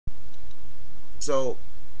So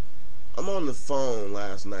I'm on the phone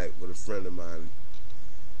last night with a friend of mine.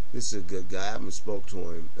 This is a good guy. I haven't spoke to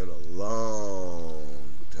him in a long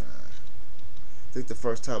time. I think the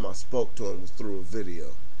first time I spoke to him was through a video.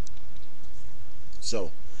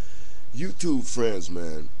 So YouTube friends,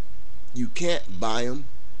 man, you can't buy them.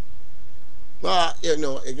 Well,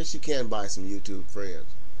 I guess you can buy some YouTube friends,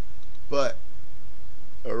 but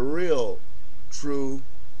a real, true,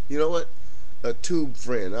 you know what? A tube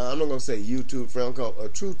friend. I'm not gonna say YouTube friend. I'm called a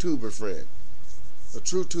true tuber friend. A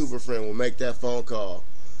true tuber friend will make that phone call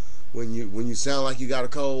when you sound like you got a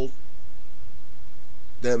cold.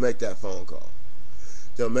 They'll make that phone call.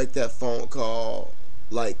 They'll make that phone call.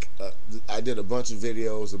 Like I did a bunch of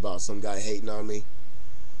videos about some guy hating on me,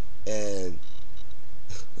 and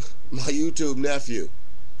my YouTube nephew,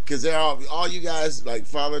 because they're all you guys like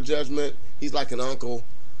Father Judgment. He's like an uncle.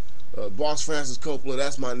 Boss Francis Coppola.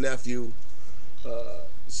 That's my nephew.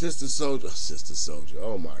 Sister Soldier. Sister Soldier.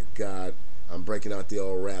 Oh my God. I'm breaking out the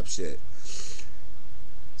old rap shit.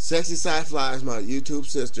 Sexy Sci-Fi is my YouTube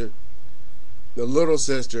sister. The little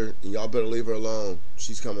sister, and y'all better leave her alone.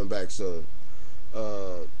 She's coming back soon.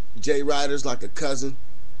 Jay Ryder's like a cousin.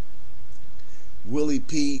 Willie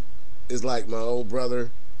Pete is like my old brother.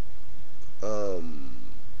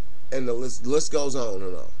 And the list goes on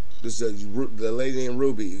and on. This is the lady named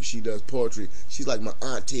Ruby. She does poetry. She's like my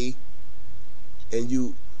auntie. And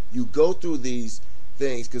you go through these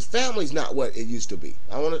things because family's not what it used to be.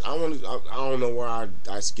 I don't know where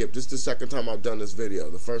I skipped. This is the second time I've done this video.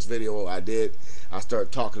 The first video I did, I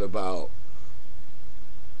started talking about.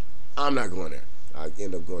 I'm not going there. I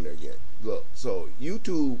end up going there again. Look, so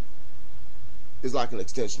YouTube is like an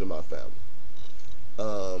extension of my family.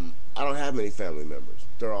 I don't have many family members.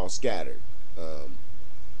 They're all scattered.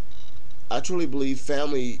 I truly believe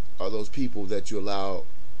family are those people that you allow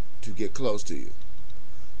to get close to you.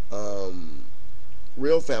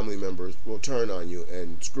 Real family members will turn on you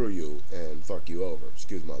and screw you and fuck you over.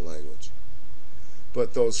 Excuse my language.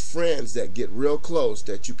 But those friends that get real close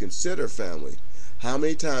that you consider family, how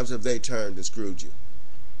many times have they turned and screwed you?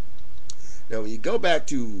 Now, when you go back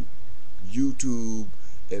to YouTube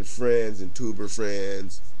and friends and tuber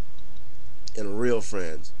friends and real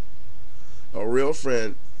friends, a real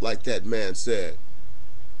friend, like that man said,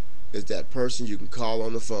 is that person you can call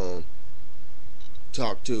on the phone,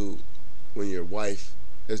 talk to when your wife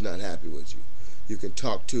is not happy with you. You can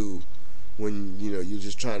talk to when you're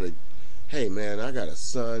just trying to, hey man, I got a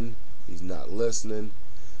son, he's not listening.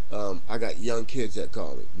 I got young kids that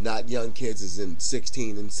call me. Not young kids as in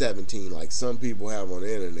 16 and 17 like some people have on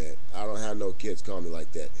the internet. I don't have no kids call me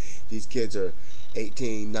like that. These kids are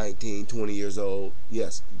 18, 19, 20 years old.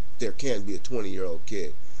 Yes, there can be a 20-year-old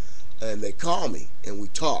kid. And they call me and we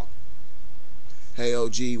talk. Hey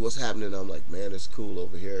OG, what's happening? I'm like, man, it's cool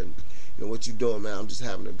over here. And what you doing, man? I'm just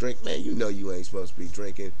having a drink. Man, you know you ain't supposed to be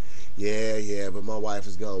drinking. Yeah, but my wife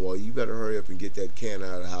is gone. Well, you better hurry up and get that can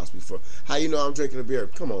out of the house before. How you know I'm drinking a beer?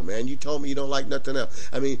 Come on, man. You told me you don't like nothing else.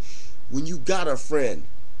 I mean, when you got a friend,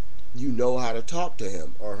 you know how to talk to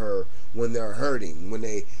him or her when they're hurting, when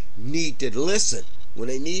they need to listen, when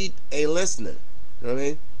they need a listener. You know what I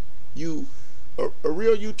mean? A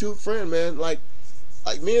real YouTube friend, man, like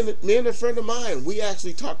me and a friend of mine, we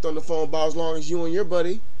actually talked on the phone about as long as you and your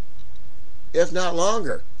buddy, if not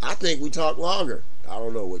longer. I think we talk longer. I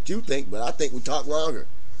don't know what you think, but I think we talk longer.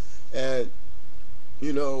 And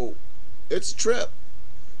it's a trip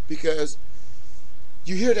because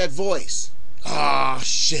you hear that voice. Oh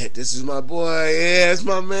shit, this is my boy. Yeah, it's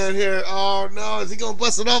my man here. Oh no, is he gonna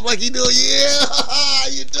bust it off like he do? Yeah, how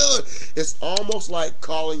you doing? It's almost like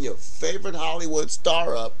calling your favorite Hollywood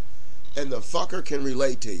star up and the fucker can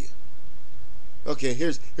relate to you. Okay,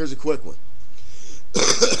 here's a quick one.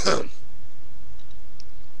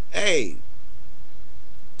 Hey,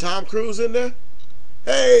 Tom Cruise in there?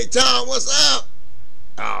 Hey Tom, what's up?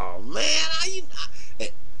 Oh man,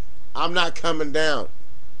 hey, I'm not coming down.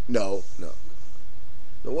 No.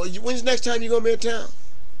 When's the next time you gonna be in town?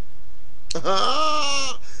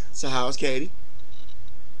 So how's Katie?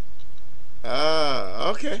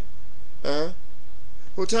 Okay.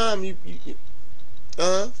 What time you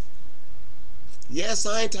yeah,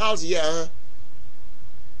 Scientology, yeah,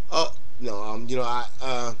 Oh no,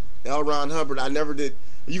 L. Ron Hubbard, I never did.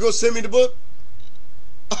 You gonna send me the book?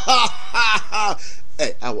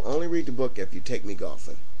 Hey, I will only read the book if you take me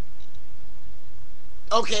golfing.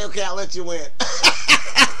 Okay, I'll let you win.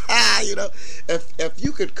 If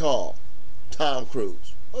you could call Tom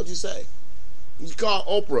Cruise, what would you say? You call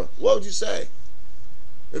Oprah, what would you say?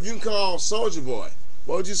 If you can call Soulja Boy,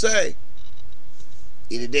 what would you say?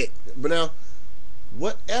 Eat a dick. But now,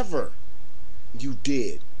 whatever you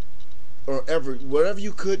did or ever, whatever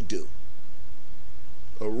you could do.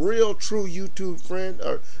 A real true YouTube friend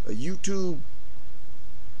or a YouTube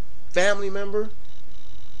family member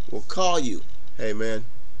will call you. Hey man,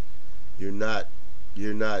 you're not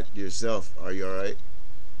yourself. Are you alright?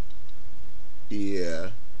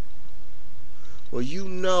 Yeah. Well, you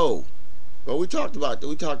know. Well, we talked about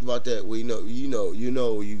that. We know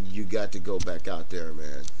you got to go back out there,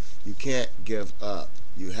 man. You can't give up.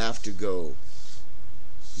 You have to go.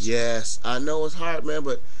 Yes, I know it's hard, man,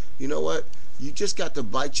 but you know what? You just got to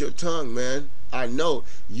bite your tongue, man. I know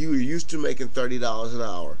you were used to making $30 an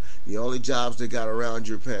hour. The only jobs they got around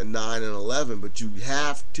you are paying $9 and $11, but you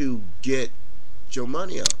have to get your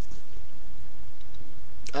money up.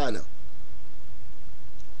 I know.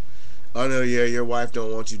 I know, yeah, your wife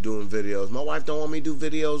don't want you doing videos. My wife don't want me to do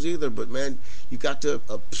videos either, but man, you got to,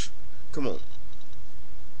 come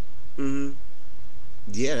on.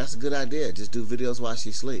 Yeah, that's a good idea. Just do videos while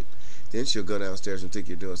she sleep. Then she'll go downstairs and think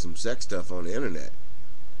you're doing some sex stuff on the internet.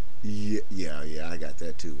 Yeah, I got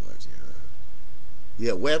that too once,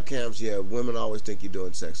 yeah, webcams, yeah, women always think you're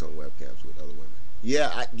doing sex on webcams with other women.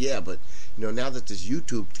 Yeah, but, you know, now that this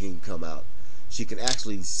YouTube thing come out, she can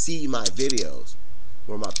actually see my videos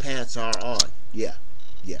where my pants are on. Yeah.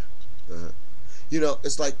 You know,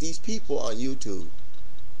 it's like these people on YouTube,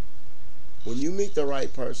 when you meet the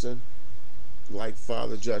right person, like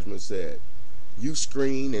Father Judgment said, you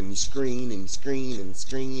screen and screen and screen and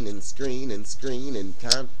screen and screen and screen and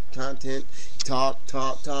content, talk,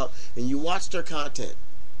 and you watch their content.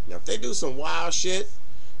 Now, if they do some wild shit,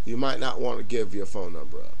 you might not want to give your phone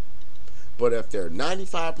number up. But if they're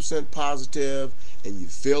 95% positive and you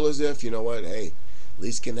feel as if, you know what, hey,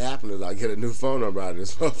 least can happen is I get a new phone number out of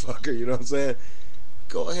this motherfucker, you know what I'm saying?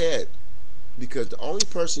 Go ahead. Because the only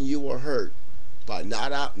person you will hurt by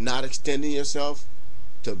not extending yourself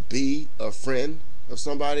to be a friend of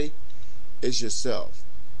somebody is yourself.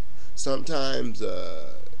 Sometimes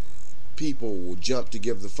people will jump to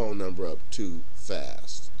give the phone number up too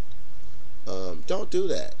fast. Don't do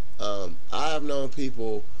that. I have known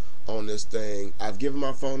people on this thing. I've given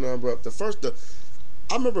my phone number up.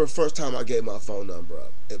 I remember the first time I gave my phone number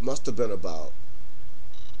up. It must have been about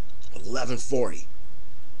 11:40.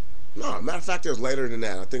 No, matter of fact, it was later than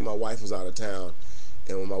that. I think my wife was out of town,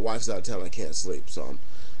 and when my wife's out of town, I can't sleep. So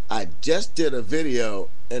I just did a video,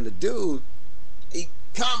 and the dude, he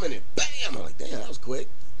commented, bam! I'm like, damn, that was quick.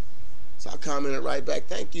 So I commented right back,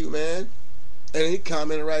 thank you, man. And he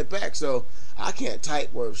commented right back. So I can't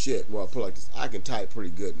type worth shit. Well, I'll put it like this, I can type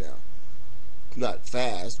pretty good now. Not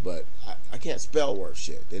fast, but I can't spell worth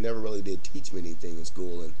shit. They never really did teach me anything in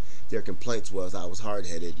school, and their complaints was I was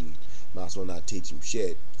hard-headed and might as well not teach him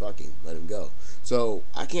shit. Fucking let him go. So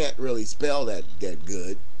I can't really spell that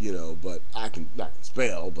good, you know, but I can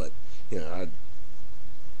spell, but you know, I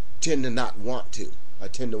tend to not want to. I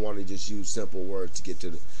tend to want to just use simple words to get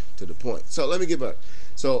to the point. So let me give up.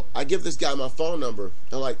 So I give this guy my phone number.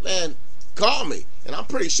 I'm like, man, call me, and I'm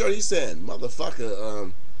pretty sure he's saying,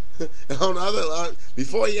 motherfucker, on the other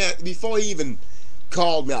before he even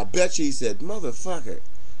called me, I bet you he said, motherfucker,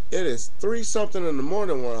 it is 3-something in the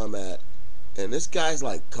morning where I'm at, and this guy's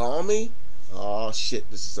like, call me? Oh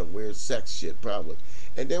shit, this is some weird sex shit probably.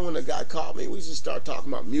 And then when the guy called me, we just start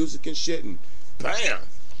talking about music and shit, and bam,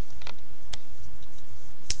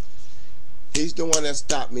 he's the one that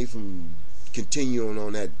stopped me from continuing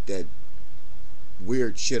on that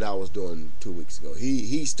weird shit I was doing 2 weeks ago.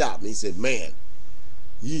 He stopped me. He said, man,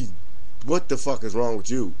 what the fuck is wrong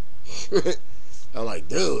with you? I'm like,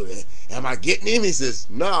 dude, am I getting him? He says,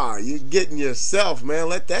 nah, you're getting yourself, man.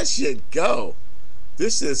 Let that shit go.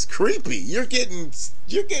 This is creepy. You're getting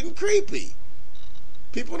creepy.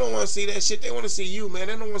 People don't want to see that shit. They want to see you, man.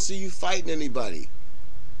 They don't want to see you fighting anybody.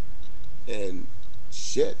 And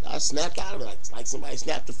shit, I snapped out of it like somebody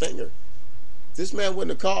snapped a finger. If this man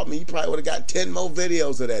wouldn't have called me, he probably would have got 10 more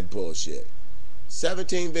videos of that bullshit.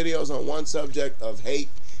 17 videos on one subject of hate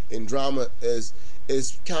and drama is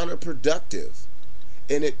counterproductive.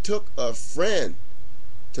 And it took a friend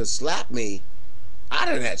to slap me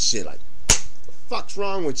out of that shit. Like, what the fuck's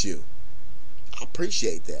wrong with you? I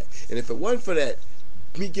appreciate that. And if it wasn't for that,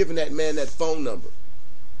 me giving that man that phone number,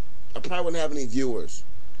 I probably wouldn't have any viewers.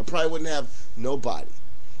 I probably wouldn't have nobody.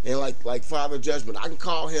 And like Father Judgment, I can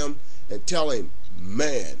call him and tell him,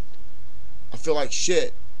 man, I feel like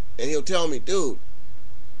shit. And he'll tell me, dude,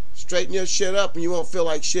 straighten your shit up and you won't feel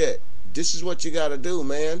like shit. This is what you gotta do,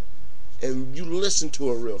 man. And you listen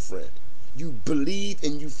to a real friend. You believe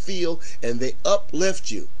and you feel, and they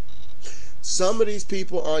uplift you. Some of these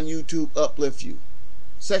people on YouTube uplift you.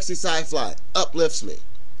 Sexy Sci-Fly uplifts me.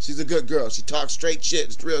 She's a good girl. She talks straight shit.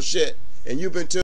 It's real shit. And you've been too.